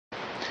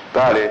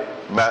بله،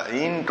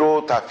 این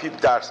رو تفیف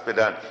درس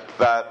بدن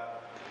و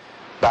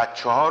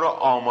بچه ها رو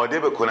آماده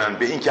بکنن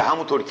به این که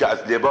همونطور که از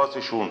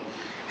لباسشون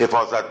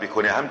حفاظت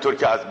بکنه، همونطور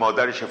که از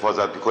مادرش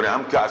حفاظت بکنه،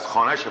 همونطور که از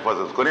خانهش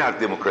حفاظت بکنه، از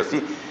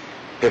دموکراسی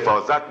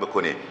حفاظت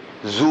بکنه،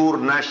 زور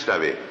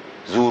نشنوه،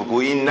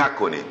 زورگویی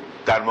نکنه،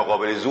 در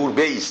مقابل زور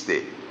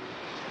بایسته.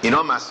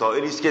 اینا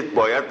مسائلی است که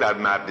باید در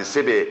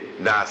مدرسه به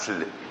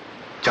نسل،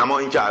 کما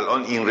اینکه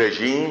الان این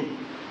رژیم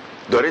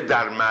داره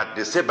در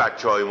مدرسه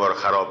بچه‌های ما رو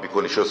خراب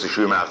میکنه،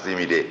 شستشوی مغزی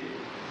میده.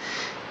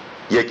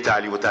 یک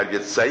تعلیم و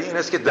تربیت صحیح این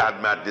است که در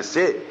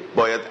مدرسه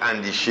باید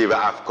اندیشه و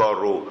افکار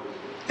رو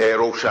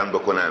روشن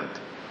بکنند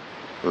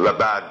و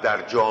بعد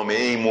در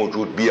جامعه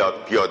موجود بیاد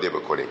پیاده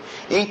بکنه.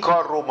 این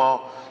کار رو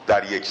ما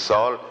در یک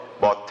سال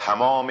با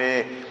تمام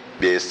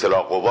به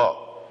اصطلاح قوا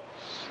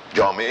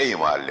جامعه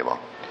معلمان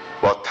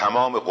با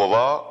تمام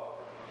قوا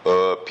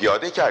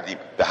پیاده کردیم.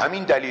 به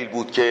همین دلیل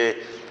بود که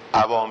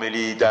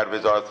عواملی در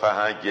وزارت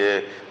فرهنگ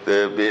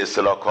به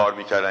اصطلاح کار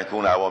میکردن که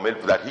اون عوامل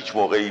در هیچ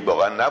موقعی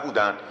واقعا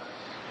نبودن،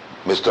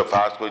 مثل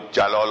فرض کنید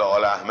جلال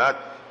آل احمد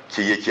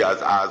که یکی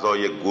از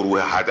اعضای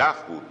گروه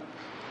هدف بود.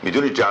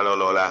 میدونید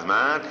جلال آل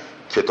احمد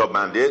کتاب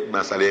بنده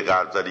مسئله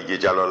قرض‌زدگی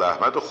جلال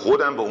احمد رو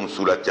خودم به اون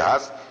صورت که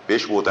هست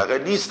بهش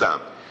معتقد نیستم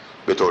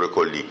به طور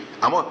کلی،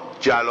 اما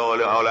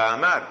جلال آل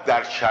احمد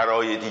در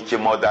شرایطی که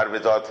ما در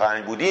وزارت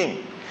فرهنگ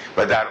بودیم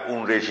و در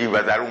اون رژیم و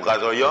در اون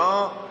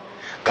قضایا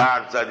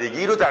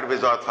قرض‌زدگی رو در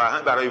وزارت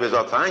فرهنگ برای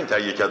وزارت فرهنگ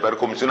تهیه کرد، برای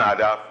کمیسیون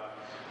هدف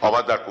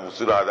آمد، در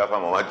کمیسیون هدف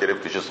هم آمد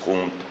گرفتش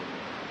خوند.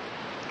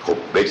 خب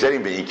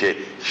بگذاریم به این که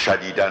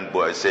شدیداً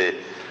باعث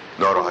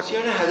ناراحتی.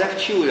 کمیسیون هدف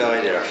چی بود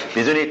آقای درخشش؟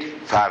 میدونید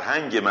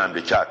فرهنگ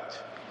مملکت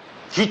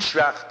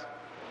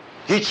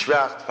هیچ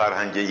وقت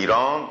فرهنگ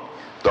ایران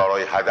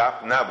دارای هدف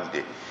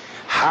نبوده.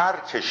 هر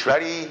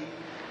کشوری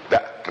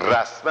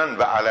رسما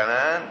و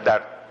علنا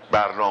در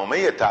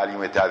برنامه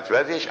تعلیم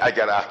تربیتش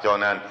اگر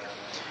احیانا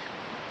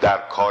در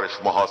کارش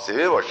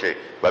محاسبه باشه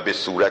و به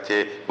صورت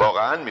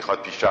واقعا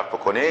میخواد پیشرفت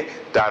بکنه،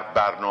 در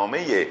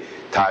برنامه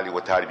تعلیم و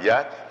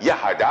تربیت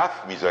یه هدف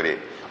میذاره.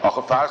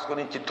 آخه فرض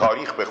کنید که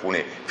تاریخ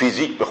بخونه،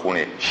 فیزیک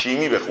بخونه،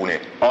 شیمی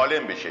بخونه،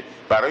 عالم بشه،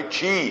 برای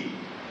چی؟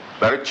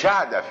 برای چه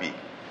هدفی؟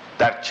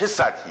 در چه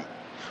سطحی؟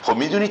 خب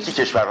میدونید که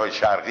کشورهای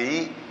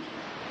شرقی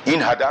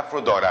این هدف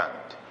رو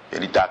دارند،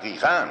 یعنی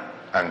دقیقاً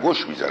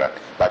انگوش میذارن،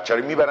 بچه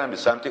رو میبرن به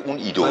سمت اون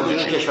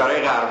ایدئولوژی.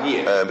 کشورهای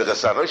غربیه، به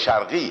کشورهای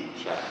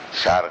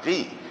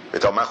شرقی.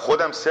 تا من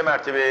خودم 3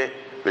 مرتبه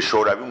به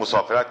شوروی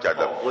مسافرت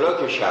کردم،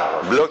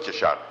 بلوک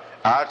شرق،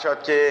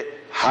 هرچند که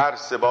هر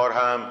 3 بار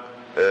هم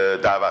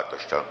دعوت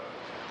داشتم.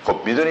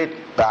 خب میدونید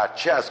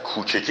بچه از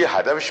کوچکی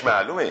هدفش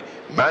معلومه.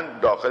 من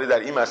داخل در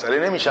این مسئله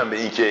نمیشم به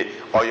این که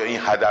آیا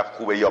این هدف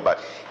خوبه یا بد.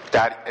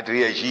 در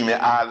رژیم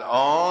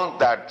الان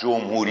در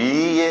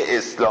جمهوری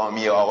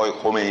اسلامی آقای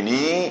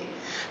خمینی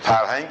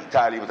فرهنگ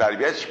تعلیم و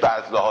تربیتش به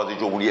لحاظ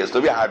جمهوری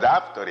اسلامی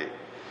هدف داره.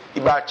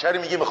 این بچه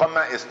رو میگه میخوام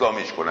من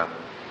اسلامیش کنم.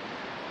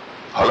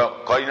 حالا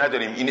کاری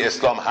نداریم این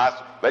اسلام هست،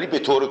 ولی به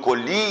طور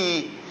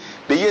کلی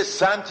به یه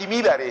سمتی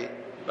میبره.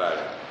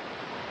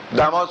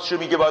 بله. نمازشو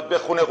میگه باید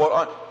بخونه،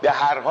 قرآن، به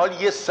هر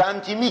حال یه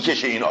سمتی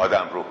میکشه این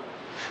آدم رو.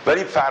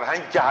 ولی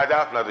فرهنگ که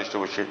هدف نداشته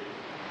باشه،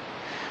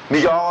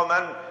 میگه آقا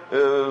من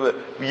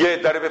یه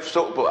در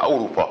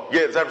اروپا،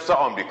 یه در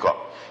آمریکا،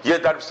 یه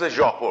در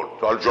ژاپن،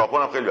 حالا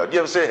ژاپن هم خیلی بیاد،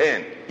 یه مثل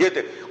هند،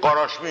 یه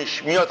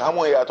قاراشمیش میاد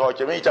همون هیئت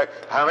حاکمه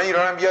همه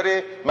ایران هم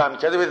بیاره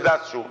مملکت به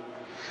دستشون.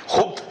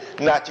 خب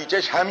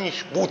نتیجهش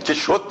همیش بود که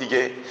شد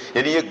دیگه.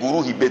 یعنی یه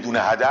گروهی بدون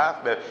هدف،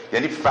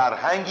 یعنی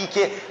فرهنگی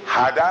که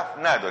هدف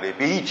نداره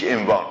به هیچ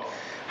عنوان،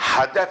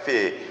 هدف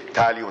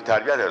تعلیم و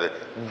تربیت نداره،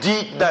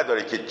 دید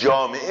نداره که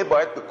جامعه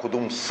باید به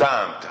کدوم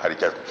سمت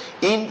حرکت کنه.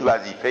 این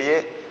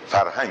وظیفه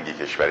فرهنگ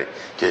کشوره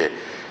که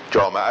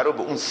جامعه رو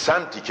به اون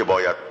سمتی که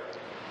باید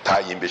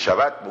تعیین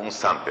بشود به اون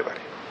سمت ببره.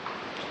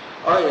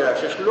 آقای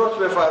درخشش لطف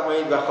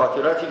بفرمایید و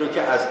خاطراتی رو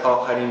که از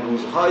آخرین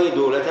روزهای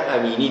دولت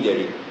امینی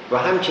دارید و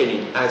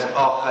همچنین از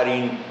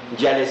آخرین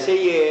جلسه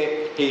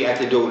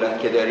هیئت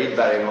دولت که دارید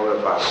برای ما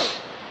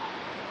بفرمایید.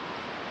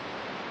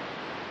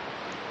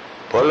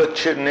 والا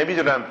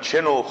نمیدونم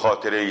چه نوع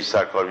خاطره ای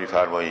سرکار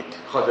میفرمایید؟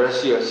 خاطرات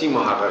سیاسی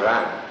محققاً.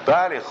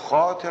 بله،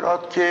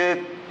 خاطرات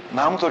که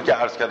همونطور که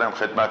عرض کردم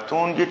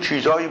خدمتتون یه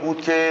چیزایی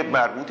بود که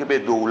مربوط به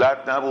دولت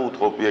نبود.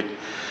 خب یک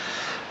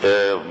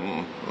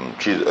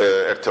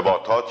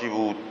ارتباطاتی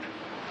بود،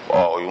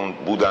 آقایون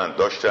بودند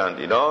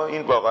داشتند،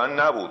 این واقعا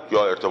نبود،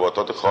 یا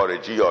ارتباطات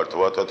خارجی یا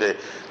ارتباطات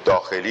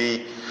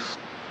داخلی.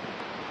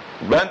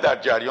 من در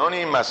جریان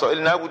این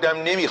مسائل نبودم،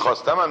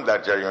 نمیخواستم هم در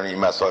جریان این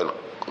مسائل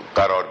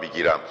قرار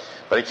بگیرم،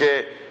 برای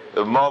که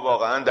ما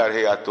واقعا در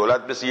هیئت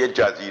دولت مثل یه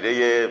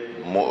جزیره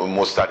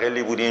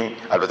مستقلی بودیم.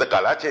 البته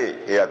غلطه،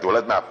 هیئت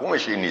دولت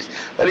مفهومش این نیست،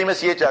 ولی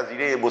مثل یه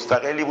جزیره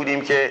مستقلی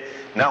بودیم که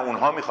نه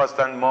اونها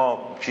میخواستن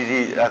ما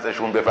چیزی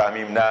ازشون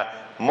بفهمیم، نه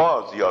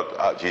ما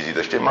زیاد چیزی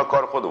داشتیم، ما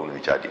کار خودمون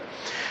میکردیم.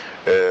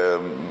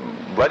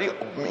 ولی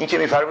این که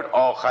میفرمایید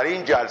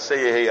آخرین جلسه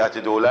هیئت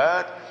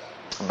دولت،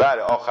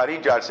 بله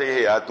آخرین جلسه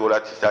هیئت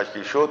دولت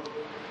تشکیل شد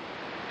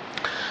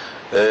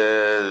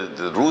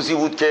روزی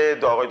بود که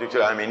آقای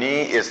دکتر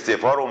امینی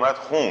استعفا رو اومد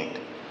خوند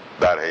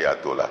در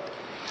هیئت دولت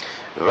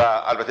و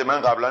البته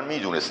من قبلا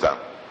میدونستم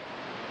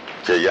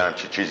که یه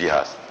همچین چیزی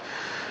هست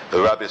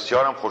و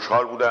بسیارم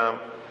خوشحال بودم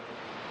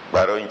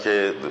برای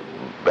اینکه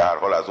به هر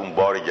حال از اون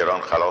بار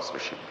گران خلاص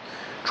بشیم.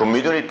 چون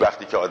میدونید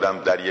وقتی که آدم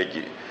در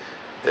یک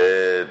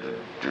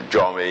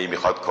جامعه‌ای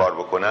میخواد کار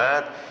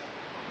بکند،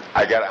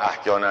 اگر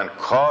احیانا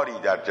کاری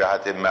در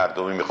جهت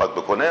مردمی میخواد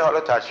بکنه، حالا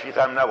تشویق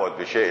هم نباید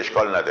بشه،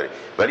 اشکال نداره،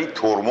 ولی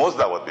ترمز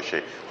نباید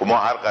بشه. خب ما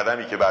هر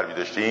قدمی که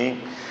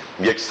برمی‌داشتیم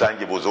یک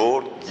سنگ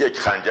بزرگ، یک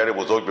خنجر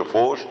بزرگ به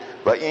پشت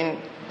و این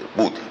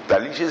بود.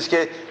 دلیل چیزی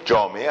که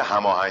جامعه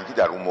هماهنگی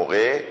در اون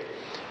موقع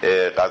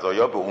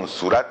قضایا به اون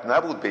صورت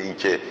نبود به این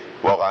که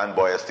واقعا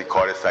بایستی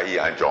کار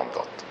صحیح انجام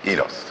داد.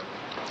 ایناست.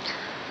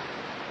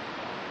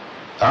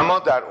 اما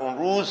در اون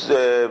روز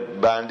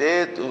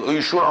بنده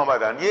ایشون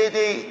آمدن، یه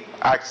عده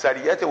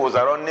اکثریت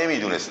وزرا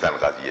نمیدونستن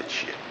قضیه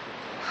چیه.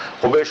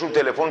 خب بهشون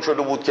تلفن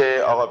شده بود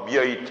که آقا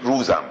بیایید،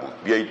 روزم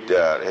بود، بیایید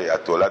در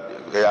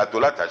هیئت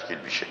دولت تشکیل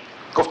میشه.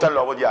 گفتن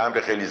لابد یه امر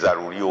خیلی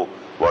ضروری و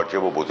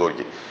واجب و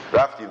بزرگی.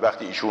 رفتید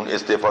وقتی ایشون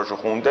استعفاشو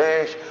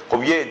خوندش،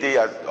 خب یه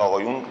عده از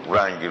آقایون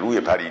رنگ روی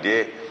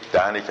پریده،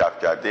 دهن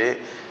کف کرده،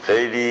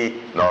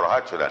 خیلی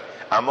ناراحت شدن.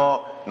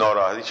 اما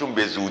ناراحتیشون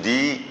به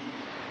زودی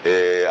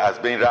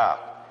از بین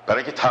رفت،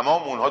 برای اینکه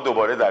تمام اونها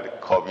دوباره در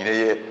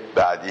کابینه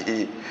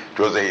بعدی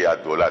جزء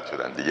هیئت دولت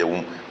شدن دیگه.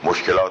 اون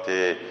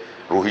مشکلات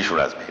روحیشون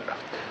از بین رفت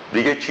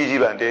دیگه. چیزی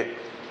بنده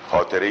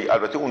خاطره،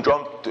 البته اونجا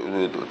هم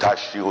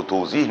تشریح و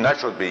توضیح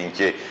نشد به این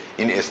که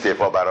این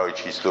استعفا برای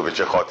چیست و به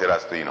چه خاطر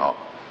است و اینها،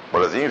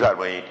 ملاحظه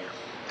می‌فرمایید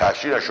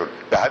تشریح نشد.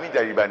 به همین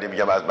دلیل بنده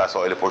میگم از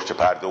مسائل پشت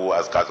پرده و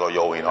از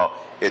قضایا و اینها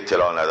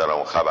اطلاع ندارم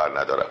و خبر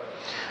ندارم.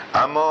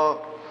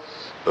 اما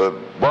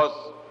باز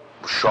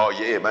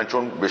شایعه، من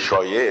چون به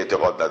شایعه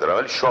اعتقاد ندارم،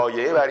 ولی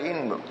شایعه بر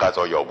این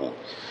قضایا بود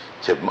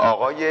که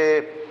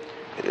آقای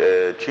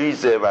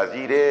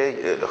وزیر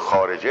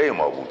خارجه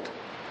ما بود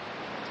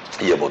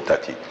یه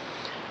مدتی،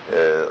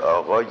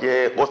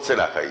 آقای قدس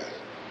نخعی،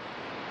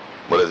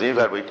 ملاحظه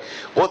می‌فرمایید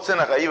قدس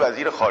نخعی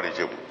وزیر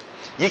خارجه بود.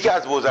 یکی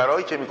از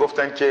وزرایی که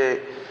میگفتن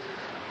که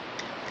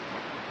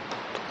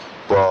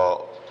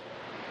با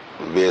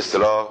به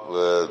اصطلاح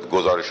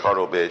گزارش ها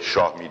رو به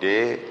شاه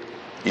میده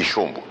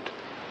ایشون بود.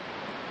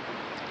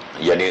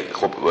 یعنی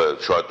خب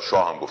شاید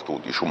شاه هم گفته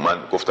بود ایشون،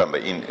 من گفتم به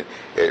این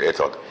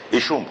اعتقاد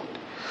ایشون بود.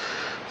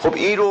 خب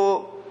این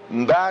رو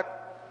بعد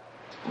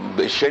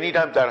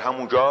شنیدم در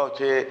همونجا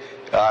که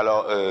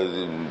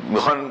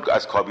میخوان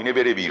از کابینه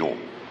بره بیرون،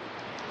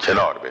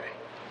 کنار بره،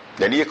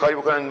 یعنی یه کاری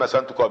بکنن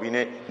مثلا تو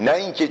کابینه، نه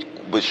اینکه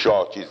به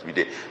شاه چیز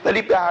میده،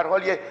 ولی به هر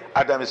حال یه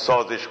عدم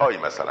سازش هایی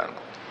مثلا بود.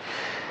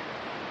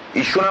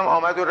 ایشون هم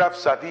آمد و رفت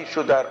سفیر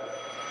شد در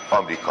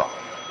آمریکا.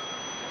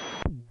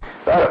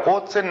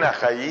 قدس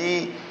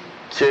نخعی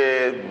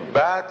که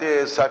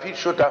بعد سفیر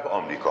شد رفت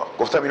آمریکا.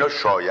 گفتم اینا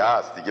شایعه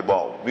است دیگه،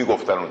 با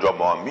میگفتن اونجا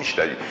ما هم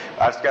میشنویم.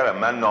 عرض کردم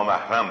من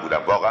نامحرم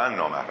بودم، واقعا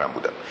نامحرم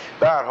بودم.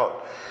 به هر حال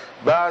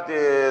بعد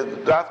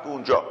رفت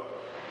اونجا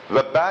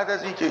و بعد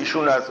از اینکه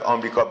ایشون از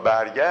آمریکا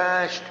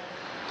برگشت،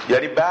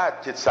 یعنی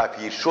بعد که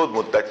سفیر شد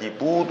مدتی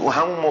بود، و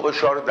همون موقع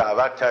شاه رو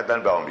دعوت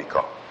کردن به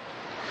آمریکا.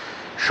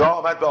 شاه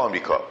آمد به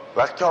آمریکا.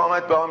 وقتی که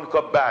آمد به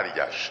آمریکا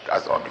برگشت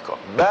از آمریکا.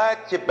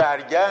 بعد که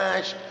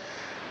برگشت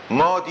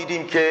ما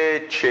دیدیم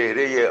که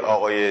چهره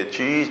آقای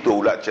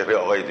چهره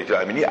آقای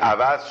دکتر امینی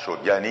عوض شد.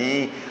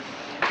 یعنی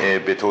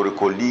به طور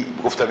کلی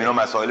گفتم اینا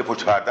مسائل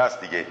پشت پرده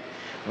است دیگه.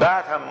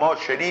 بعد هم ما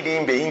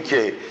شنیدیم به این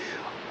که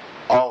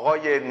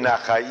آقای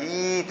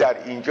نخعی در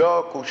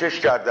اینجا کوشش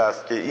کرده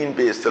است که این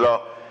به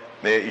اصطلاح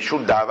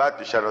ایشون دعوت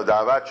بشن و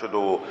دعوت شد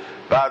و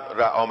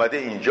بعد آمده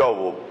اینجا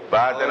و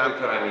بعدم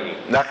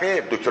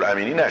نخیر دکتر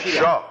امینی نه،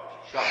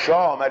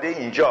 شاه آمده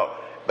اینجا،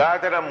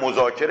 بعدم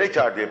مذاکره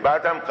کرده،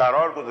 بعدم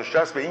قرار گذاشته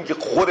است به این که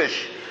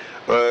خودش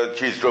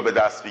چیز رو به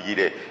دست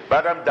بگیره،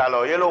 بعدم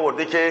دلایل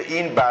آورده که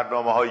این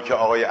برنامه هایی که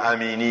آقای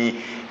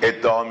امینی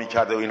ادعا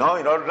میکرده و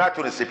اینا رو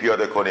نتونسته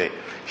پیاده کنه،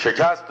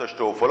 شکست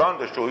داشته و فلان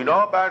داشته و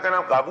اینا.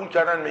 بعدم قبول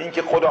کردن به این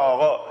که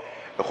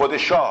خود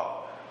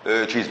شاه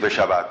چیز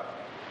بشود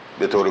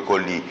به طور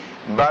کلی.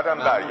 بعدم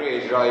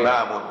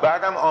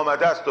بعدم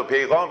آمده است و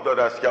پیغام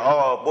داده است که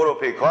آقا برو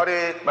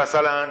پیکارت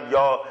مثلا،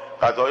 یا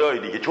قضایای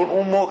دیگه. چون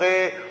اون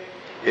موقع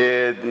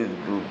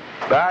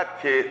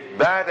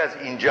بعد از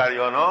این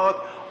جریانات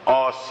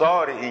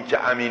آثار این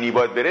که امینی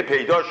باید بره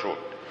پیدا شد.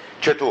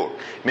 چطور؟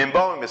 من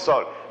باب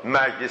مثال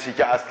مجلسی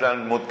که اصلا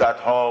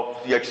مدتها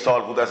 1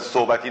 سال بود از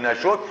صحبتی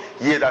نشد،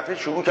 یه دفعه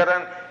شروع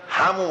کردن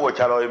همون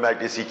وکلای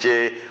مجلسی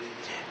که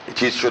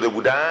چیز شده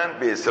بودن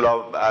به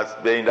اصطلاح از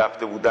بین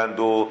رفته بودند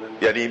و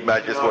یعنی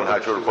مجلس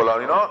منحل شد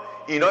فلان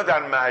اینا در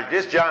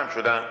مجلس جمع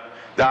شدن،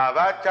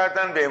 دعوت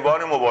کردن به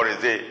عنوان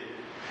مبارزه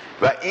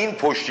و این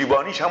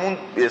پشتیبانیش همون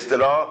به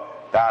اصطلاح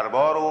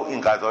دربار و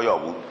این قضایا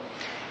بود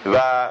و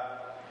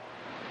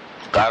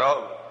قرار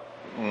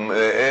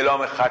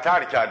اعلام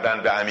خطر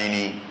کردن به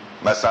امینی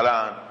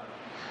مثلا.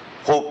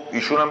 خب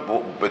ایشون هم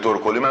به طور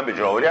کلی من به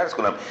جناب عالی عرض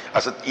کنم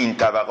اصلا این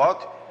طبقات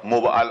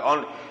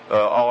الان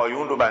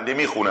آقایون رو بنده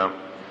میخونم،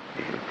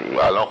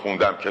 الان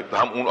خوندم که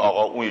هم اون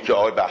آقا، اون یکی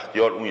آقای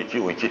بختیار، اون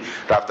یکی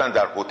رفتن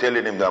در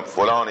هتل نمیدونم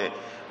فلان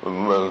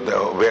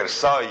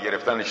ورسای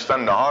گرفتن نشستن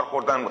نهار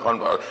خوردن،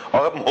 میخوان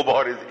آقا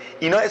مبارزه.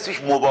 اینا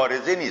اسمش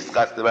مبارزه نیست،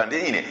 قصد بنده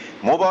اینه.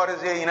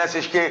 مبارزه این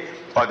هستش که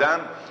آدم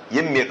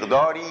یه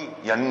مقداری،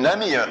 یعنی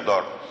نه یه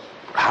مقدار،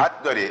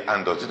 حد داره،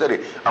 اندازه داره،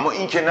 اما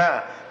این که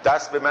نه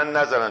دست به من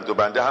نزنند و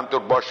بنده همطور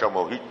باشم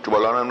و هیچ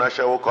بلانم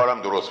نشه و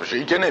کارم درست بشه،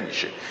 این که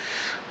نمیشه.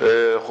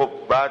 خب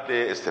بعد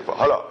استعفا،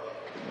 حالا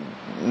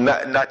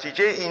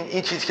نتیجه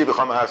این چیزی که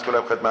بخوام عرض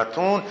کنم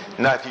خدمتتون،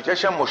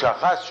 نتیجهش هم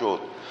مشخص شد.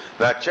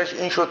 نتیجهش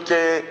این شد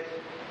که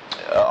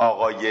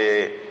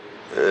آقای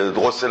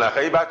قصه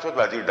نخعی بعد شد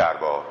وزیر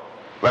دربار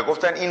و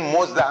گفتن این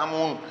مزد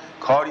همون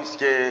کاریست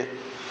که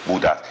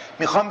بوده است.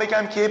 میخوام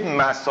بگم که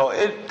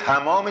مسائل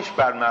تمامش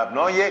بر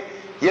مبنای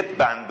یه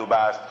بند و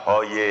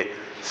بست‌های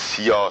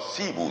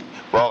سیاسی بود،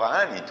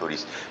 واقعا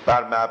اینطوریست،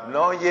 بر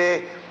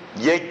مبنای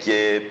یک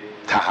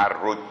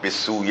تحرک به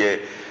سوی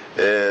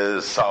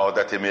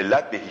سعادت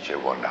ملت به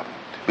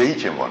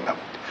هیچ عنوان نبود،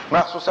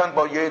 مخصوصا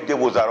با یه عده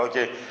وزرا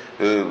که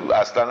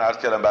اصلا عرض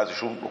کردم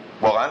بعضیشون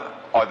واقعا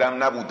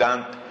آدم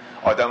نبودند،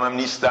 آدم هم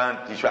نیستند،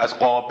 هیچ از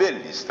قابل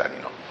نیستن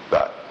اینا.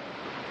 بعد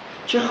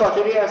چه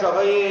خاطری از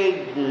آقای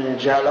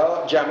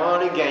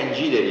جمال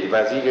گنجی دارید،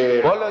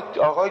 وزیر؟ والا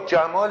آقای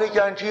جمال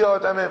گنجی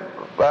آدم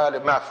بله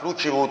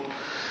مفلوکی بود،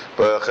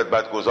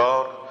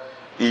 خدمتگزار.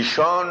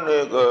 ایشان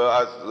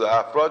از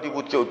افرادی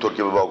بود که اونطور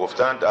که به ما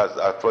گفتند از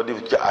افرادی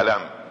بود که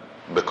علم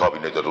به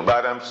کابینه داد و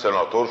بعدم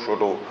سناتور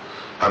شد و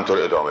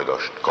همطور ادامه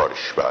داشت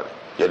کارش. بله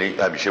یعنی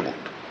همیشه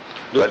بود.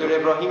 دکتر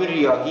ابراهیم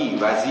ریاحی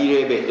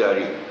وزیر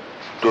بهداری.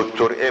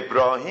 دکتر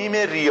ابراهیم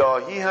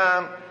ریاحی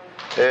هم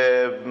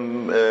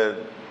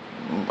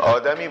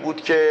آدمی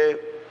بود که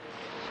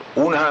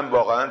اون هم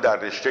واقعا در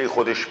رشته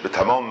خودش به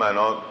تمام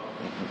معنا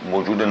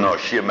موجود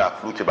ناشی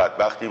مفلوک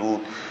بدبختی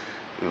بود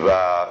و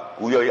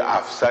گویای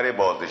افسر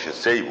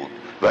بازنشسته‌ای بود،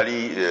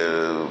 ولی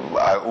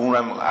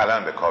اونم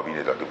علم به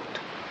کابینه داده بود،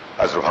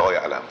 از رفقای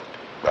علم بود.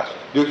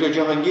 دکتر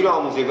جهانگیر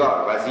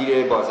آموزگار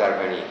وزیر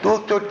بازرگانی.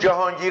 دکتر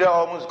جهانگیر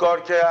آموزگار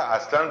که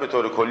اصلا به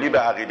طور کلی به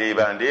عقیده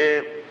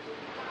بنده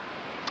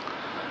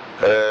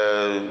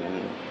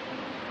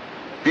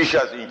بیش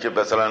از این که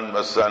مثلا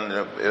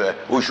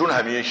اوشون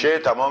همیشه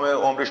تمام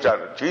عمرش در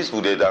چیز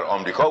بوده، در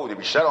آمریکا بوده،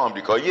 بیشتر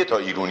آمریکاییه تا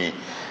ایرانی،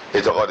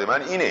 اعتقاد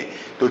من اینه.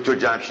 دکتر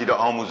جمشید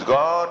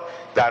آموزگار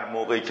در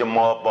موقعی که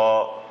ما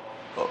با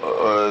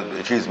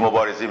چیز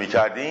مبارزه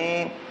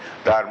میکردیم،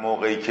 در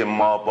موقعی که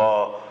ما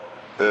با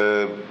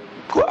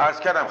عرض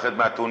کردم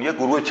خدمتون یه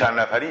گروه چند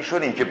نفری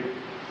شدیم که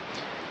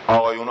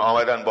آقایون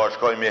آمدن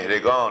باشگاه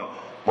مهرگان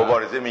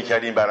مبارزه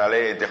میکردیم بر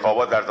علیه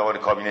انتخابات در زمان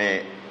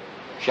کابینه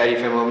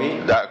شریف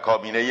امامی، در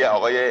کابینه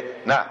آقای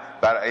نه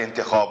بر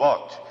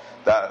انتخابات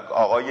در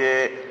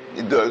آقای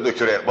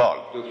دکتر اقبال.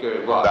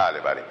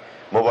 بله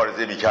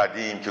مبارزه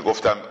میکردیم که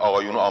گفتم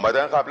آقایون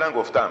آمدن، قبلا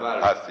گفتم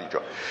هست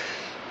اینجا.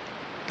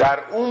 در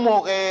اون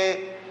موقع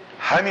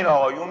همین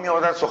آقایون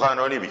میامدن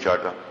سخنرانی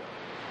میکردن.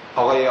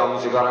 آقای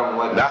آموزگار هم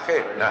اومد؟ نه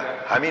خیر، نه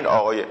همین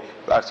آقای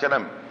عرض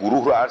کردم،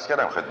 گروه رو عرض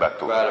کردم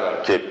خدمتتون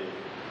که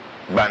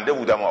بنده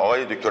بودم و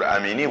آقای دکتر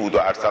امینی بود و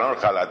ارسلان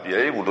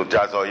خلعت‌بیری بود و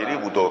جزایری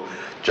بود و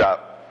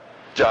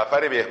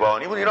جعفر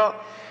بهبهانی بود. اینا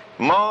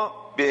ما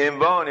به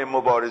عنوان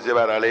مبارزه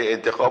بر علیه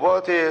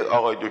انتخابات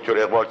آقای دکتر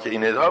اقبال که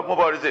این اظهار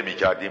مبارزه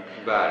می‌کردیم.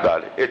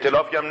 بله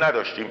ائتلافی هم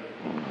نداشتیم،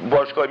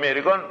 باشگاه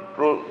مهرگان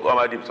رو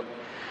آمدیم.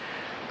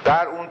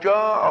 در اونجا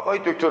آقای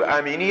دکتر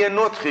امینی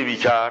نطقی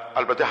می‌کرد،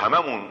 البته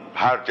هممون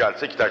هر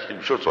جلسه که تشکیل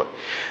می‌شد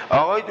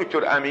آقای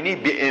دکتر امینی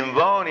به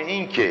عنوان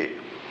این که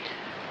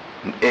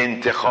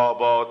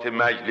انتخابات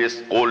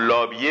مجلس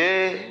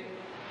قلابیه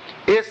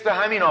اسم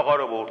همین آقا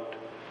رو برد،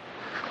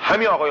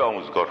 همین آقای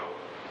آموزگار.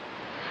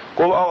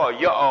 گفت آقا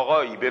یه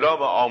آقایی به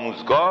نام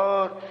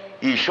آموزگار،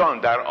 ایشان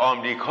در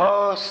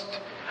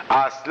آمریکاست،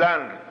 اصلا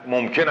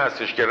ممکن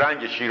استش که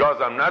رنگ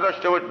شیراز هم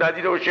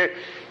ندیده باشه،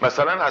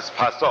 مثلا از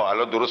فسا،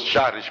 الان درست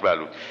شهرش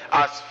معلوم،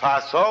 از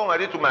فسا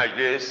اومده تو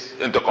مجلس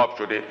انتخاب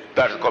شده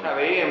در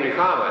طبعی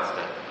امریکا هم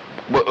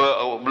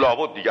هستن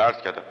لابد دیگه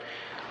عرض کردم،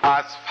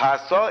 از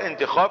فسا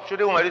انتخاب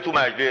شده اومده تو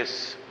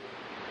مجلس.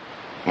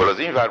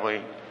 ملاحظه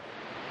فرمایید.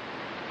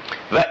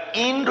 و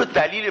این رو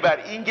دلیل بر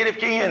این گرفت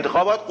که این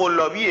انتخابات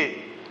قلابیه.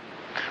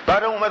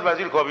 بعد اومد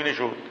وزیر کابینه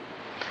شد.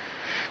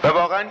 و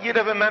واقعا یه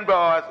دفعه من به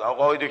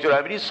آقای دکتر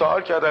امینی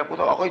سوال کردم،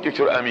 گفتم آقای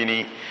دکتر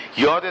امینی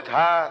یادت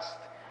هست،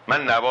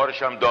 من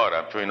نوارش هم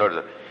دارم چون اینا رو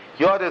دارم،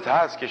 یادت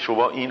هست که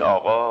شما این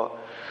آقا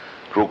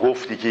رو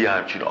گفتی که یه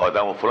همچین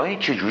آدم و فلان، این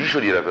چجوری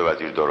شد یه دفعه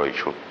وزیر دارایی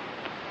شد؟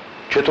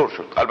 چطور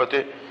شد؟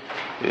 البته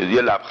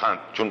یه لبخند،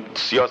 چون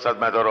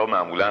سیاستمدارا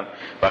معمولا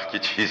وقتی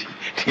چیزی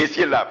نیست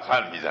یه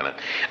لبخند میزنن.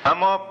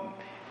 اما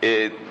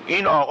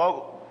این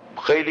آقا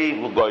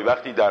خیلی گاهی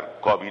وقتی در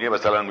کابینه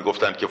مثلا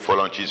میگفتن که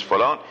فلان چیز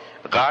فلان،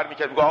 قهر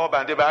میکرد، میگه آقا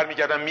بنده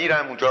برمیگردم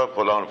میرم اونجا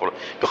فلان فلان.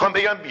 بخوام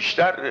بگم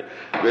بیشتر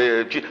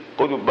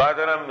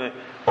بعدم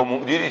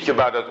دیدید که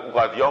بعد از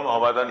اون قضیه هم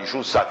آمدن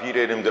ایشون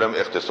سفیر نمیدونم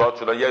اقتصاد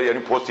شدن، یعنی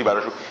پستی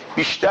براشون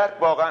بیشتر.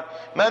 واقعا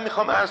من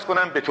میخوام عرض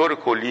کنم به طور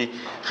کلی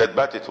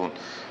خدمتتون،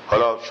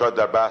 حالا شاید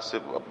در بحث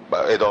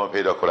ادامه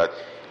پیدا کند،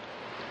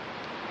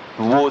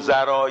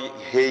 وزرای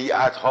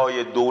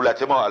هیئت‌های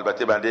دولت ما،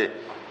 البته بنده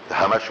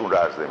همشون رو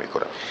عرض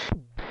نمی‌کنم،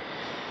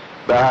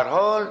 به هر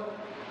حال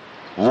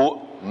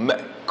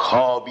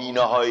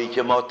کابینه هایی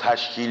که ما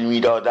تشکیل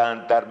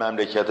میدادند در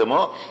مملکت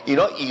ما،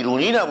 اینا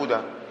ایرانی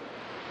نبودن،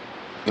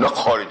 اینا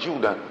خارجی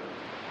بودن،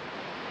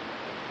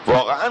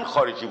 واقعا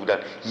خارجی بودن،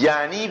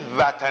 یعنی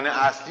وطن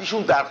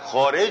اصلیشون در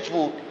خارج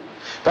بود.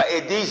 و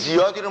عده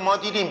زیادی رو ما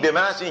دیدیم به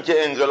محض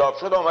اینکه انقلاب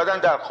شد آمدن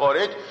در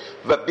خارج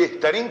و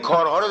بهترین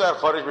کارها رو در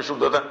خارج بهشون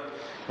دادن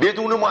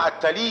بدون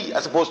معطلی،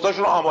 از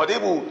پستاشون آماده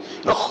بود.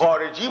 اینا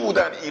خارجی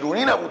بودن،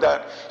 ایرانی نبودن،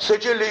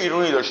 سجل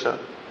ایرانی داشتن.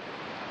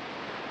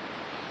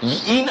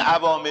 این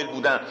عوامل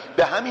بودن.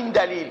 به همین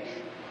دلیل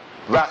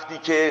وقتی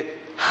که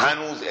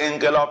هنوز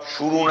انقلاب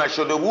شروع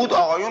نشده بود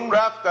آقایون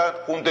رفتن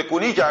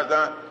خونتکونی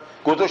کردن،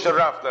 گذاشتن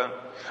رفتن،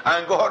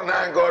 انگار نه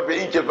انگار به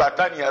این که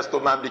وطنی هست و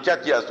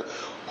مملکتی هست،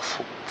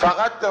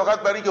 فقط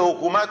برای اینکه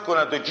حکومت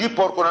کنند و جیب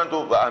پر کنند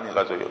و همین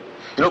قضایا.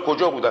 اینا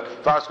کجا بودن؟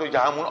 فرض کنید که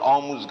همون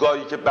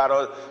آموزگاهی که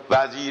برای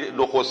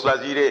نخست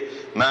وزیر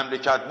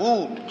مملکت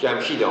بود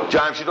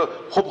جمشید،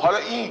 خب حالا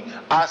این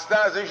اصلا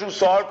از اینشون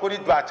سوال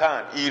کنید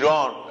وطن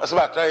ایران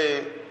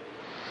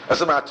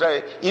اصلا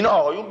مطرحه. این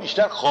آقایون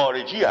بیشتر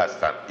خارجی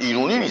هستن،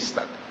 ایرانی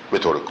نیستن به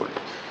طور کلی.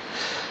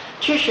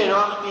 چه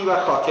شناختی و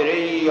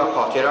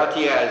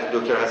خاطراتی از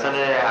دکتر حسن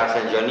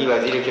ارسنجانی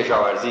وزیر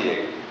کشاورزی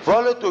دارید؟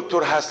 والا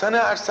دکتر حسن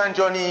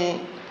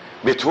ارسنجانی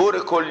به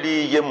طور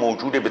کلی یه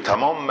موجود به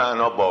تمام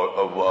معنا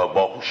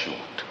باهوشی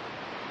بود،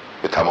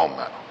 به تمام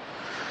معنا،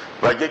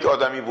 و یک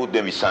آدمی بود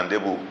نویسنده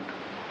بود،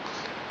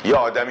 یه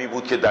آدمی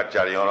بود که در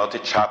جریانات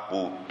چپ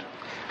بود،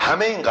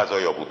 همه این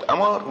قضایا بود،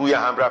 اما روی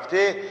هم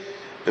رفته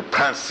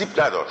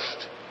پرنسیپ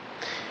نداشت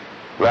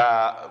و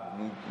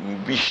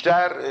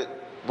بیشتر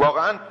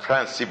واقعا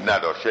پرنسیپ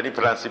نداشت. یعنی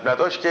پرنسیپ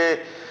نداشت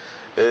که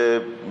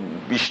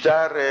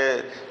بیشتر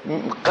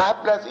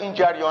قبل از این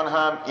جریان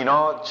هم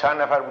اینا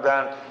چند نفر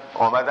بودن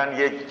آمدن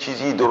یک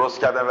چیزی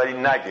درست کردن ولی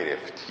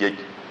نگرفت، یک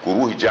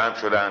گروهی جمع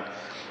شدن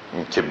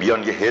که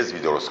بیان یه حزبی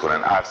درست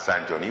کنن.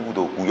 ارسنجانی بود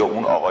و گویا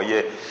اون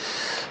آقای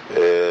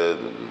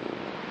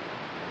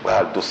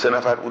 2-3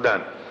 نفر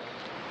بودن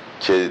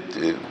که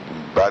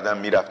بعدم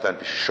میرفتن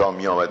پیش شاه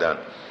می آمدن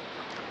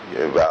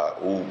و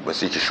او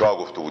مثل که شاه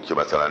گفته بود که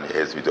مثلا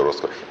یه حزبی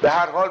درست کنه. به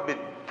هر حال به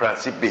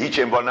پرنسیپ به هیچ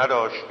عنوان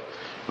نداشت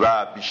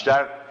و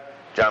بیشتر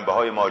جنبه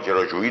های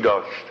ماجراجویی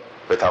داشت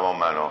به تمام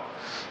معنا.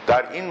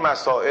 در این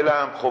مسائل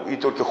هم خب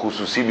اینطور که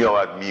خصوصی می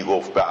آمد می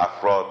گفت به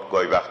افراد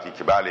گاهی وقتی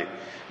که بله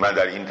من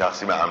در این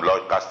تقسیم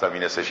املاک قصدم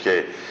این استش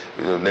که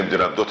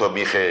نمیدونم 2 تا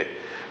میخ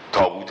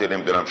تابوت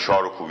نمیدونم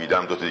شاه رو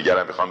کوبیدم، 2 تا دیگر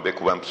هم بخوام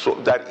بکوبم،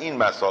 در این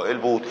مسائل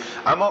بود.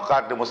 اما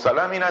قدر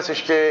مسلم این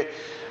هستش که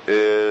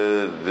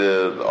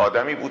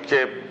آدمی بود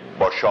که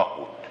با شاه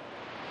بود،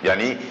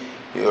 یعنی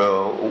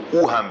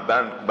او هم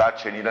من بعد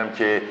شنیدم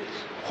که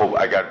خب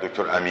اگر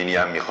دکتر امینی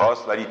هم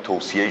میخواست ولی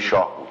توصیه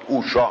شاه بود،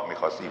 او شاه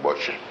میخواست این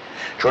باشه،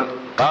 چون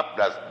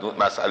قبل از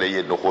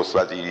مسئله نخست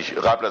وزیری،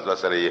 قبل از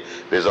مسئله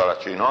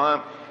وزارت اینا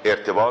هم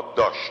ارتباط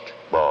داشت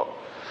با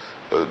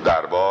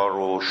دربار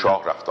و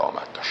شاه، رفت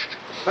آمد داشت.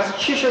 پس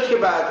چی شد که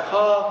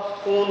بعدها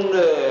اون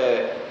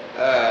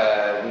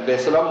به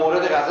اصطلاح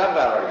مورد غضب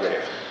قرار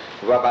گرفت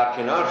و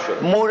برکنار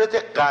شد؟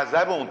 مورد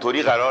غضب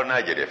اونطوری قرار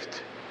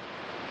نگرفت.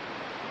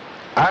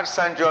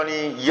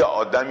 ارسنجانی یه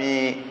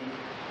آدمی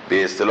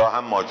به اصطلاح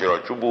هم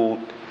ماجراجو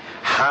بود،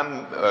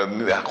 هم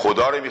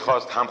خدا رو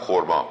میخواست هم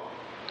خرما،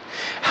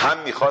 هم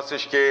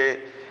میخواستش که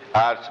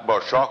با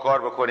شاه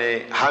کار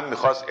بکنه، هم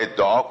میخواست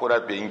ادعا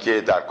کند به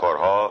اینکه در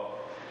کارها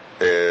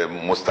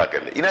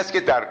مستقله. این است که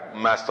در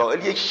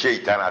مسائل یک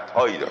شیطنت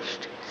هایی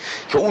داشت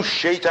که اون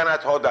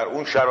شیطنت ها در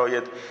اون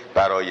شرایط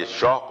برای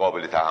شاه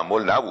قابل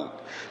تحمل نبود،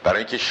 برای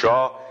اینکه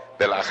شاه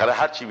بالاخره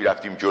هر چی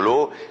میرفتیم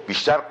جلو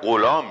بیشتر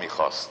غلام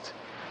میخواست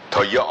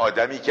تا یه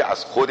آدمی که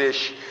از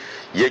خودش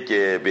یک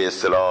به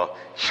اصطلاح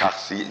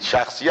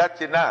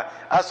شخصیت نه،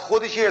 از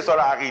خودش یه اظهار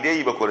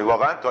عقیده‌ای بکنه.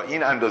 واقعا تا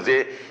این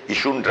اندازه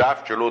ایشون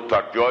رفت جلو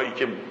تا جایی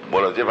که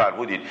ملاحظه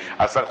فرمودید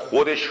اصلا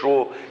خودش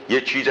رو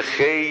یه چیز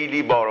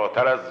خیلی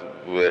بالاتر از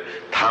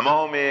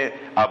تمام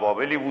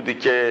عواملی بوده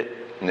که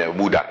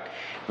بودن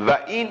و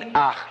این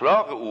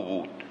اخلاق او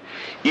بود.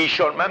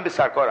 ایشان، من به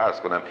سرکار عرض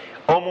کنم،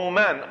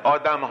 عموما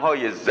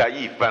آدم‌های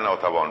ضعیف و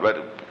ناتوان، و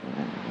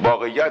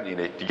واقعیت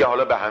اینه دیگه،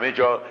 حالا به همه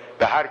جا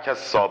به هر کس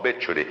ثابت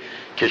شده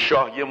که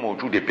شاه یه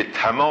موجود به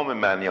تمام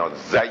معنی‌ها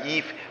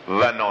ضعیف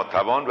و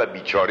ناتوان و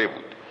بیچاره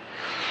بود.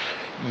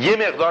 یه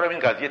مقدار این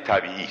قضیه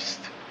طبیعی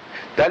است.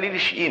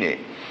 دلیلش اینه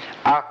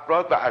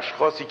افراد و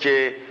اشخاصی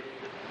که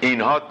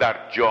اینها در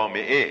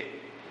جامعه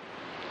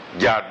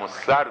گرم و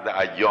سرد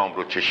ایام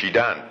رو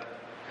چشیدند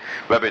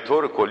و به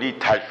طور کلی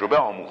تجربه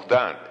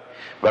آموختند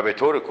و به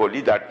طور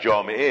کلی در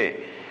جامعه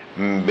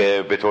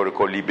به طور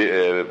کلی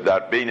در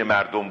بین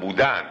مردم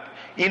بودند،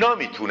 اینا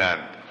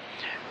میتونند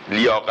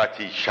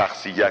لیاقتی،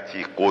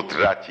 شخصیتی،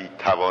 قدرتی،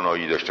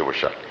 توانایی داشته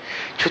باشند.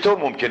 چطور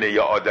ممکنه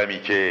یه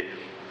آدمی که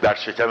در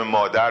شکم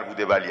مادر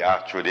بوده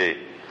ولیعهد شده،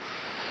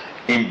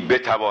 این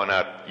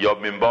بتواند یا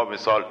من باب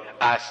مثال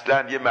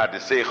اصلا یه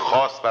مدرسه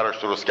خاص براش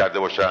درست کرده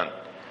باشن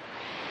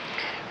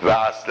و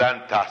اصلا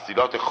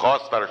تحصیلات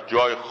خاص براش،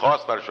 جای خاص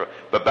براش،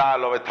 و به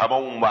علاوه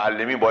تمام اون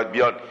معلمین باید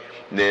بیان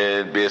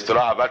به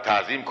اصطلاح اول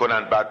تعظیم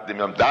کنن، بعد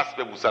نمیدونم دست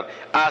ببوسن.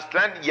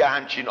 اصلا یه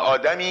همچین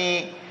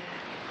آدمی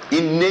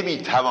این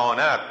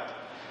نمیتواند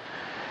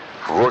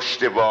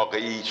رشد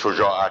واقعی،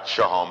 شجاعت،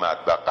 شهامت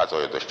و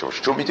قضایا داشته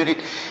باشه. چون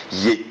میدونید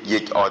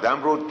یک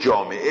آدم رو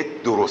جامعه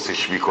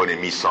درستش میکنه،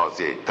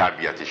 میسازه،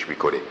 تربیتش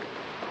میکنه.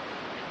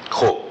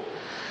 خب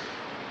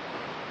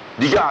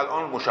دیگه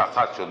الان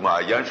مشخص شد،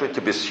 معین شد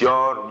که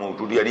بسیار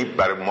موجود، یعنی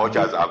برای ما که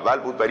از اول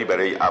بود، ولی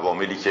برای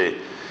عواملی که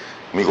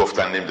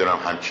میگفتن نمیدونم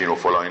همچین و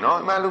فلان اینا،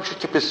 معلوم شد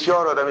که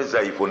بسیار آدم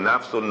ضعیف و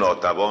نفس و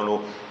ناتوان و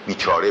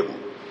بیچاره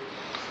بود.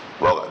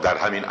 در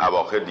همین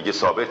اواخر دیگه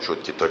ثابت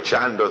شد که تا چه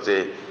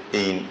اندازه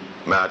این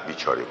مرد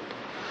بیچاره بود.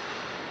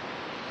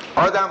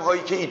 آدم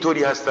هایی که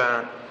اینطوری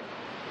هستن،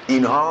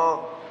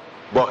 اینها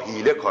با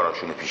حیله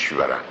کاراشونو پیش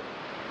میبرن،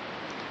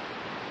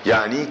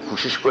 یعنی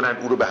کوشش کنن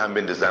او رو به هم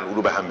بندازن، او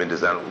رو به هم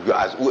بندازن، یا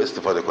از او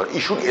استفاده کنن.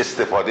 ایشون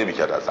استفاده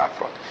میکرد از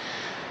افراد.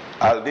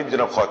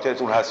 نمیدونم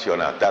خاطرتون هست یا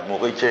نه، در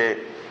موقعی که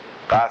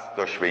قصد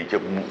داشت به این که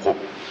خب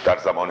در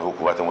زمان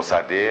حکومت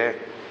مصدق،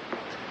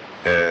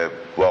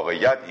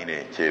 واقعیت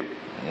اینه که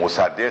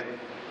مصدق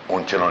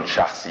اونچنان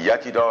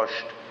شخصیتی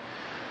داشت،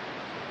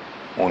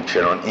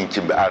 اونچنان این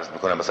که عرض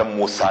میکنم مثلا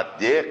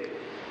مصدق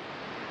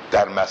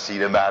در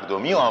مسیر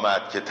مردمی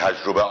آمد که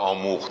تجربه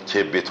آموخت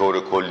که به طور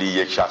کلی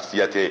یک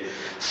شخصیت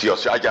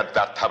سیاسی اگر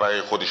در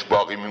طبقه خودش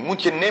باقی میموند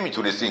که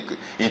نمیتونست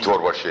اینطور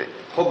باشه.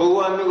 خب به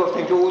او هم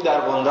میگفتن که او در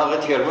قنداق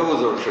ترمه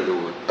بزرگ شده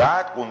بود،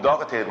 بعد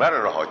قنداق ترمه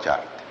رو رها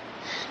کرد.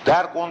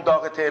 در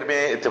قنداق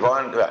ترمه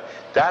اتفاقا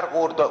در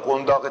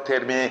قنداق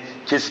ترمه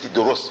کسی که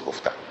درست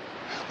گفتن،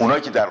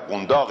 اونایی که در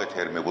قنداق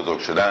ترمه بزرگ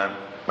شدن،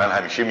 من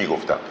همیشه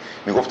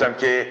میگفتم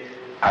که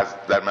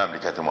در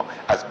مملکت ما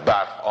از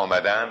برف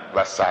آمدن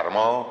و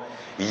سرما،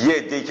 یه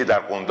عده‌ای که در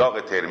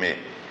قنداق ترمه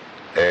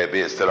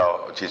به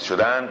اصطلاح چیز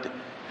شدند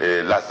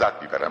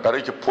لذت میبرن، برای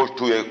اینکه پشت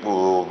توی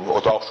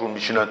اتاقشون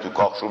میشینن، تو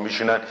کاخشون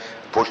میشینن،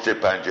 پشت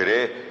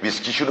پنجره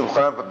ویسکیشون رو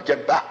میخورن و میگن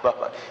به به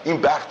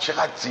این برف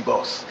چقدر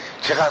زیباست،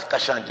 چقدر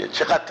قشنگه،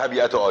 چقدر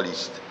طبیعت عالی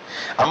است.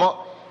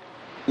 اما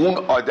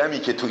اون آدمی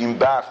که تو این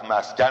برف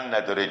مسکن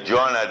نداره،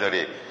 جا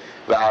نداره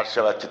و هر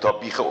شود که تا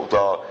بیخ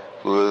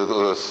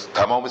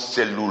تمام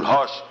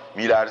سلولهاش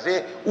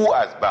میلرزه، او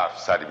از برف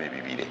سرمه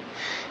میبینه.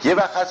 یه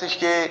وقت هستش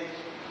که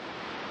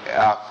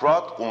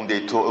افراد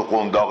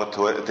قنداق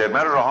ترمه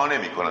رو رها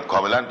نمی‌کنن،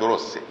 کاملا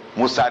درسته.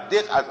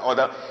 مصدق از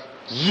آدم،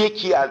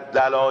 یکی از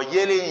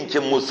دلایل این که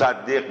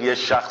مصدق یه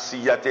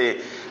شخصیت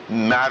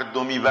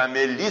مردمی و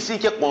ملیسی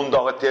که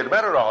قنداق ترمه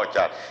رو رها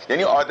کرد،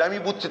 یعنی آدمی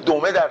بود که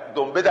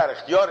دنبه در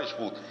اختیارش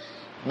بود،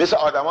 مثل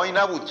آدمایی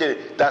نبود که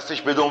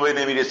دستش به دنبه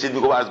نمیرسید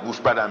میگم از گوش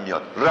بدم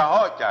میاد.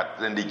 رها کرد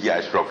زندگی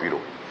اشرافی رو،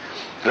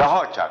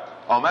 رها کرد،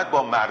 آمد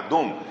با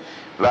مردم.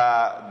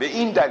 و به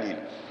این دلیل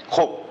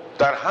خب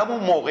در همون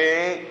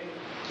موقع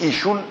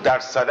ایشون در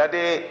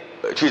صدد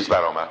چیز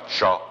برآمد،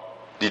 شاه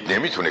دید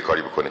نمیتونه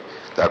کاری بکنه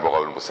در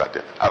مقابل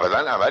مصدق، ابدا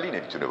عملی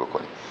نمیتونه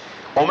بکنه،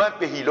 آمد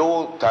به حیله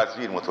و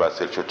تزویر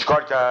متوسل شد.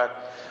 چیکار کرد؟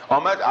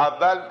 آمد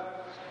اول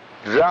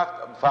رفت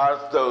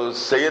فرض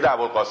سید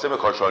ابوالقاسم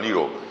کاشانی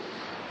رو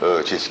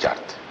چیز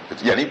کرد،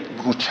 یعنی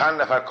رو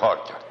چند نفر کار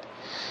کرد.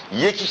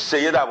 یکیش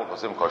سید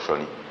ابوالقاسم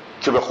کاشانی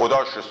که به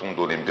خداش رسوند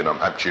و نمیدونم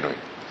همچینوی.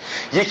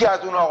 یکی از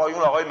اون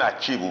آقایون آقای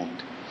مکی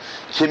بود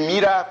که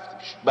میرفت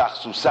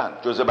مخصوصا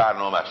جز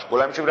برنامهش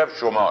بلند میرفت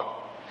شمال،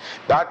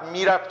 بعد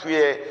میرفت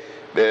توی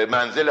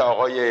منزل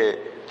آقای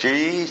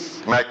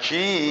چیز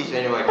مکی،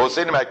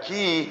 حسین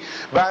مکی،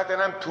 بعد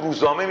هم تو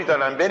روزنامه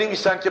میدانن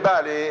بنویسن که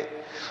بله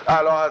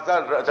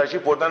اعلیحضرت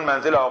تشریف بردن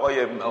منزل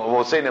آقای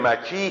حسین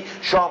مکی،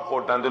 شام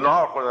خوردند و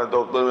نهار خوردند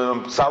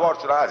و سوار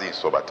شدن، از این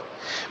صحبت.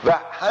 و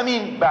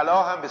همین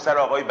بلا هم به سر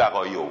آقای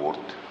بقایی آورد،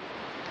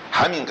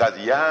 همین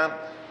قضیه هم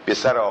به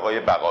سر آقای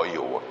بقایی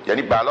آورد.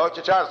 یعنی بلا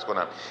چه عرض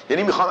کنم،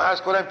 یعنی میخوام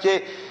عرض کنم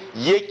که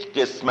یک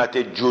قسمت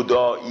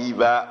جدایی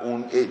و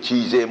اون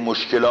چیز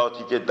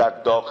مشکلاتی که در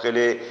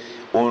داخل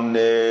اون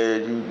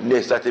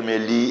نهضت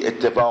ملی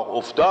اتفاق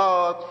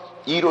افتاد،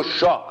 این رو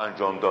شاه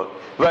انجام داد.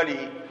 ولی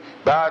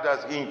بعد از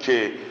این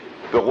که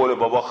به قول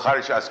بابا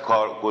خرش از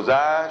کار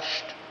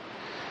گذشت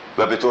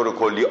و به طور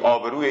کلی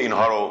آبروی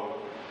اینها رو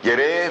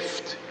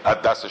گرفت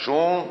از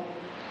دستشون،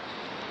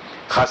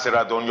 خسر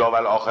دنیا و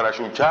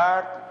آخرشون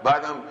کرد،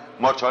 بعدم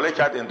ماچاله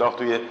کرد انداخت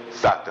توی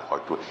سطح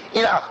خاک بود.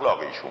 این اخلاق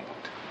ایشون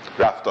بود،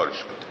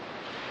 رفتارش بود.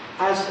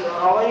 از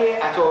آقای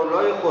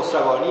عطاالله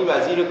خسروانی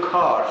وزیر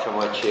کار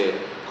شما چه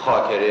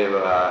خاطره و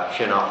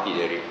شناختی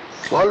دارید؟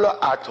 والا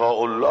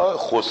عطاالله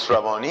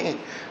خسروانی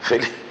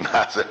خیلی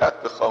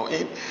معذرت بخوام،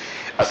 این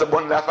اصلا ما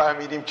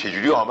نفهمیدیم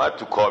چجوری آمد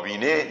تو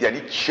کابینه،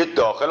 یعنی چه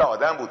داخل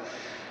آدم بود.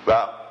 و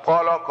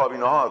حالا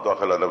کابینه ها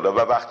داخل آدم بود و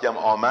وقتی هم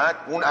آمد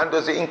اون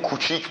اندازه این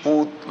کوچیک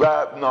بود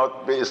و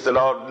به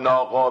اصطلاح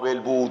ناقابل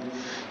بود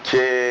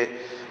که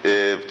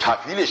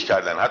کفیلش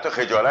کردن، حتی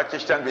خجالت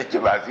کشتن به که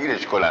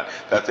وزیرش کنن،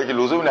 درسته که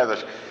لزومی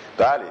نداشت.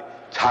 بله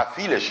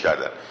کفیلش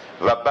کردن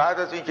و بعد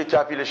از اینکه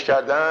کفیلش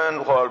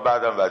کردن حال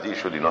بعدم وزیر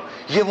شد اینا،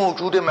 یه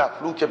موجود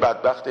مفلوک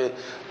بدبخت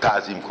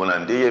تعظیم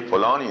کننده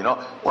فلان اینا.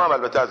 اون هم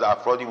البته از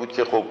افرادی بود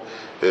که خب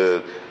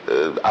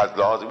از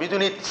لحاظ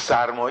میدونید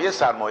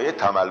سرمایه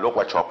تملق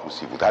و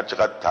چاپلوسی بود، هر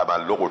چقدر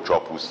تملق و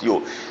چاپلوسی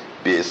و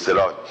به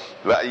اصطلاح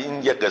و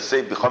این یه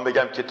قصه میخوام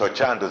بگم که تا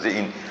چه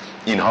اندازه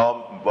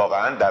اینها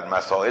واقعا در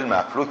مسائل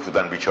مفلوک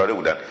بودن، بیچاره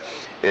بودن.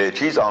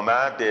 چیز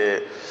آمد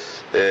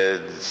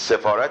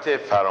سفارت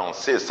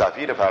فرانسه،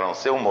 سفیر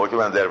فرانسه اون موقع که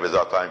من در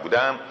وزارت فرهنگ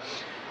بودم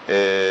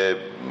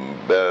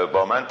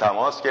با من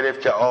تماس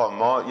گرفت که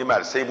ما یه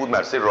مدرسه بود،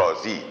 مدرسه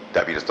رازی،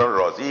 دبیرستان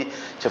رازی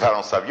که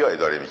فرانسوی‌ها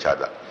اداره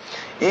می‌کردن.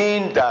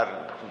 این در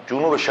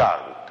جنوب شهر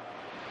بود،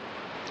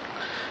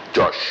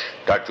 جاش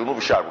در جنوب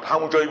شهر بود،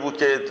 همون جایی بود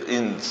که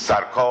این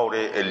سرکار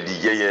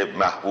علیه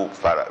محبوب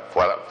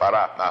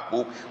فرح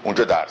محبوب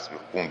اونجا درس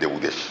می‌خونده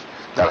بودش.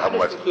 در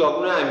همون تو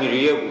خیابان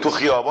امیریه بود. تو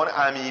خیابان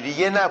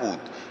امیریه نبود،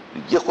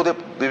 یه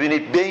خود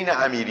ببینید بین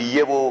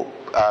امیریه و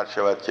هر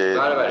شود که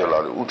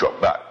اونجا.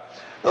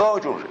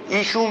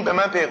 ایشون به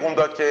من پیغام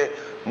داد که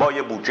ما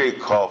یه بودجه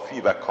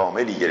کافی و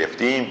کاملی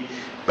گرفتیم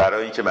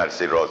برای اینکه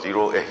مدرسه رازی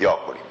رو احیا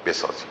کنیم،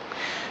 بسازیم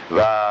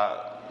و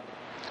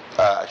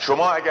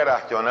شما اگر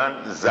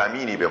احیانا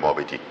زمینی به ما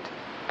بدید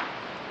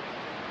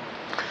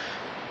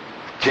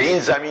که این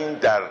زمین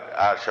در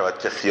هر شود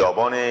که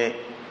خیابان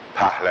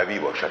پهلوی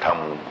باشد،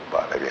 همون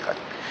پهلوی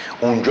قدیم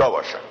اونجا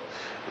باشد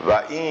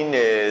و این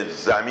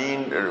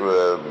زمین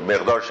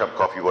مقدارش هم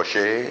کافی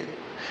باشه،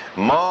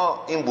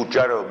 ما این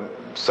بودجه رو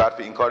صرف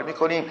این کار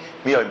میکنیم،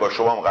 میایم با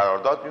شما هم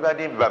قرارداد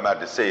میبندیم و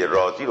مدرسه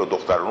رازی رو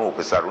دخترونه و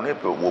پسرونه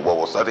با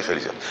وسعت خیلی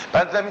زیاد.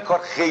 بعد این کار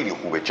خیلی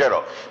خوبه.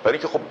 چرا؟ برای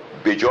اینکه خب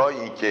به جای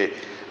اینکه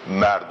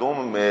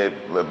مردم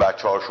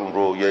بچه‌هاشون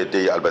رو یه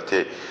عده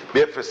البته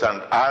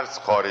بفرستن ارز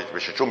خارج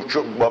بشه،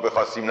 چون ما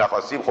بخواستیم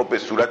نخواستیم خب به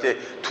صورت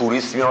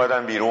توریست می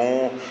اومدن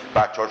بیرون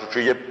بچه‌هاشون،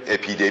 چون یه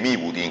اپیدمی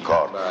بود این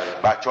کار،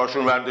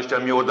 بچه‌هاشون رو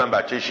داشتن میوردن،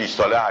 بچه 6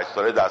 ساله 8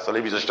 ساله 10 ساله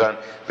میذاشتن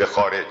به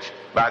خارج،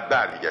 بعد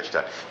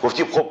برمیگشتن.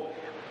 گفتیم خب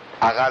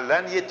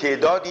حداقل یه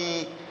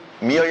تعدادی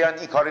میآیند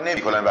این کارو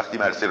نمی‌کنن. وقتی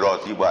مدرسه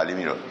رازی با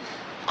علی رو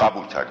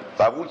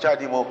قبول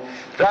کردیم و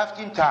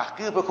رفتیم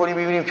تحقیق بکنیم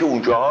ببینیم که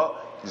اونجاها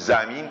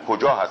زمین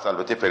کجا هست.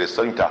 البته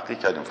فرستادیم تحقیق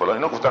کردیم فلان،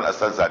 اینا گفتن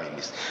اصلا زمین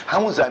نیست،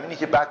 همون زمینی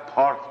که بعد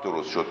پارک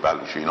درست شد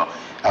بلوش اینا،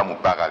 همون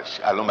بغلش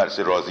الان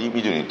مدرسه رازی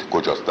میدونید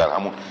کجاست، در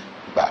همون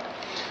بعد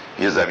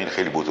یه زمین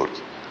خیلی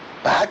بزرگی.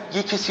 بعد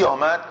یه کسی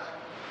آمد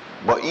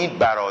با این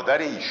برادر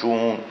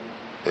ایشون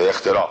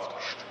اختلاف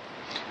داشت.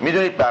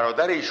 میدونید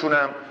برادر ایشون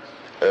هم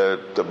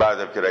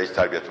بعد که رئیس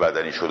تربیت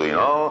بدنی شد و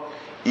اینا،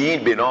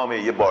 این به نام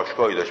یه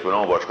باشگاهی داشت به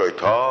نام باشگاه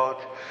تاج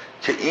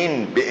که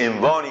این به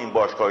عنوان این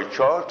باشگاه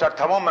تاج در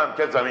تمام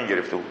مملکت زمین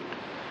گرفته بود.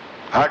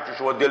 هر چه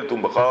شما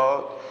دلتون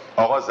بخواد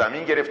آقا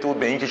زمین گرفته بود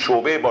به اینکه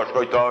شعبه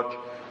باشگاه تاج.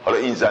 حالا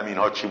این زمین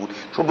ها چی بود؟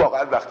 چون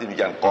واقعا وقتی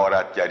میگن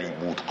غارتگری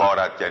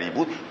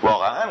بود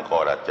واقعا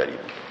غارتگری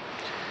بود.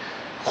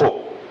 خب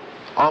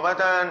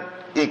آمدن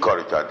این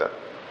کارو کردن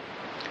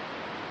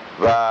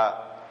و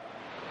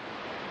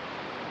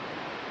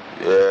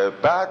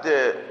بعد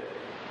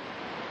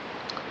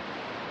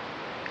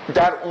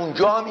در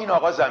اونجا هم این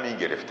آقا زمین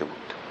گرفته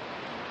بود،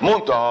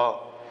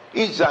 منتها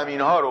این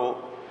زمین ها رو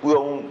گویا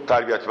اون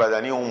تربیت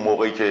بدنی اون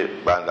موقعی که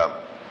بندم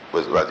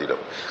وزیرم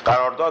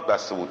قرارداد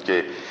بسته بود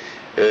که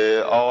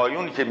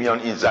آقایون که میان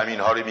این زمین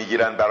ها رو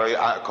میگیرن برای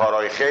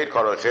کارهای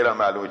خیر هم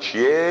معلوم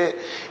چیه،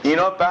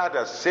 اینا بعد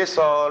از 3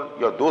 سال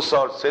یا 2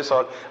 سال 3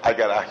 سال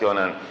اگر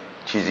احیانا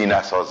چیزی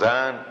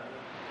نسازن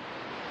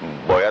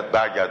باید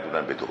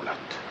برگردونن به دولت،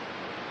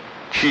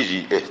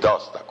 چیزی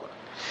احداث نکنن.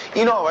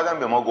 اینا آمدن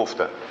به ما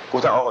گفتن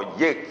آقا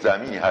یک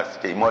زمینی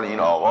هست که مال این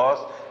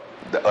آقاست،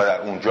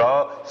 در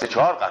اونجا 3-4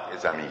 قطعه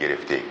زمین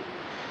گرفته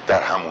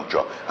در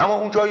همونجا، اما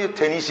اونجا یه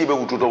تنیسی به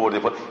وجود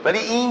آورده، ولی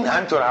این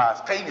همینطور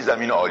هست، خیلی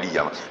زمین عالی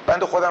هم.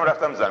 بنده خودم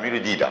رفتم زمین رو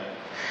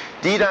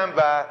دیدم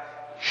و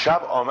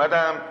شب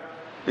آمدم.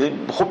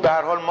 خب به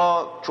هر حال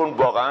ما چون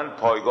واقعا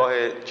پایگاه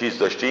چیز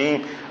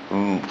داشتیم،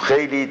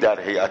 خیلی در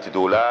هیئت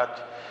دولت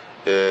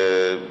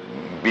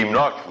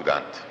بیمناک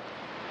بودند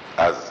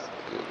از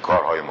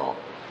کارهای ما،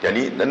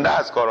 یعنی نه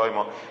از کارهای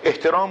ما،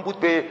 احترام بود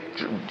به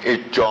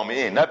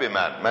جامعه، نه به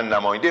من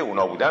نماینده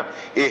اونا بودم،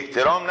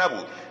 احترام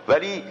نبود،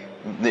 ولی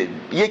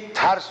یک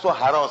ترس و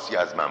هراسی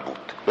از من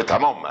بود به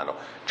تمام معنا.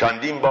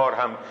 چندین بار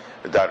هم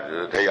در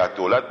هیئت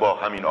دولت با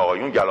همین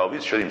آقایون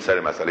گلاویز شدیم سر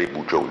مسئله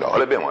بودجه.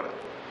 حالا بماند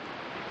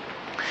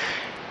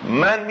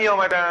من می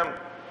آمدم،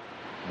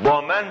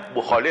 با من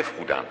مخالف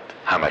بودند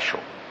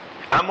همشون،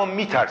 اما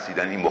می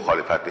ترسیدن این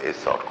مخالفت به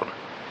اظهار کنن.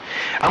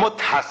 اما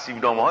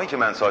تصویبنامه هایی که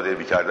من صادر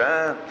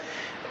می‌کردم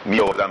می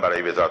آوردم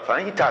برای وزارت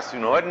فرهنگ، این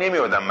تصویبنامه رو نمی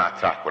آوردم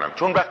مطرح کنم،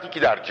 چون وقتی که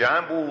در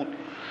جمع بود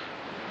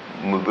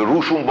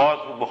روشون باز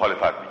بود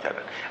مخالفت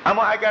می‌کردن.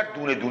 اما اگر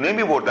دونه دونه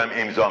می‌بردم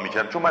امضا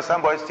می‌کردم، چون مثلا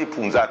بایستی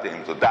 15 تا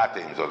امضا 10 تا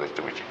امضا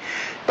داشته باشه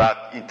بعد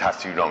این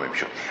تصویبنامه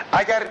می‌شد،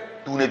 اگر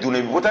دونه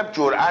دونه می‌بردم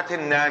جرأت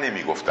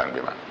نمی‌گفتن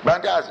به من.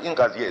 بنده از این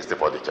قضیه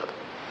استفاده کردم.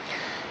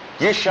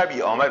 یه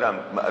شبی آمدم،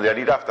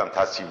 یعنی رفتم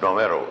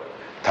تصویبنامه رو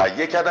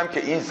تهیه کردم که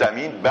این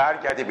زمین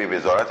برگرده به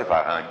وزارت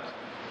فرهنگ.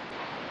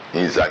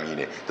 این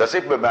زمینه دسته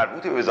به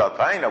مربوط به وزارت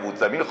فرهنگ نبود،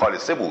 زمین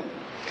خالصه بود،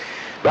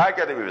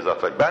 برگرده به وزارت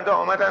فرهنگ. بنده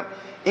آمدم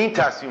این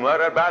تصمیم ها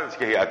را بعد از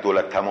که هیئت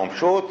دولت تمام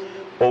شد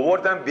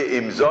آوردم به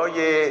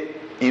امضای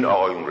این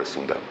آقایون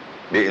رسوندم،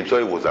 به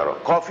امضای وزرا.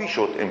 کافی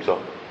شد امضا.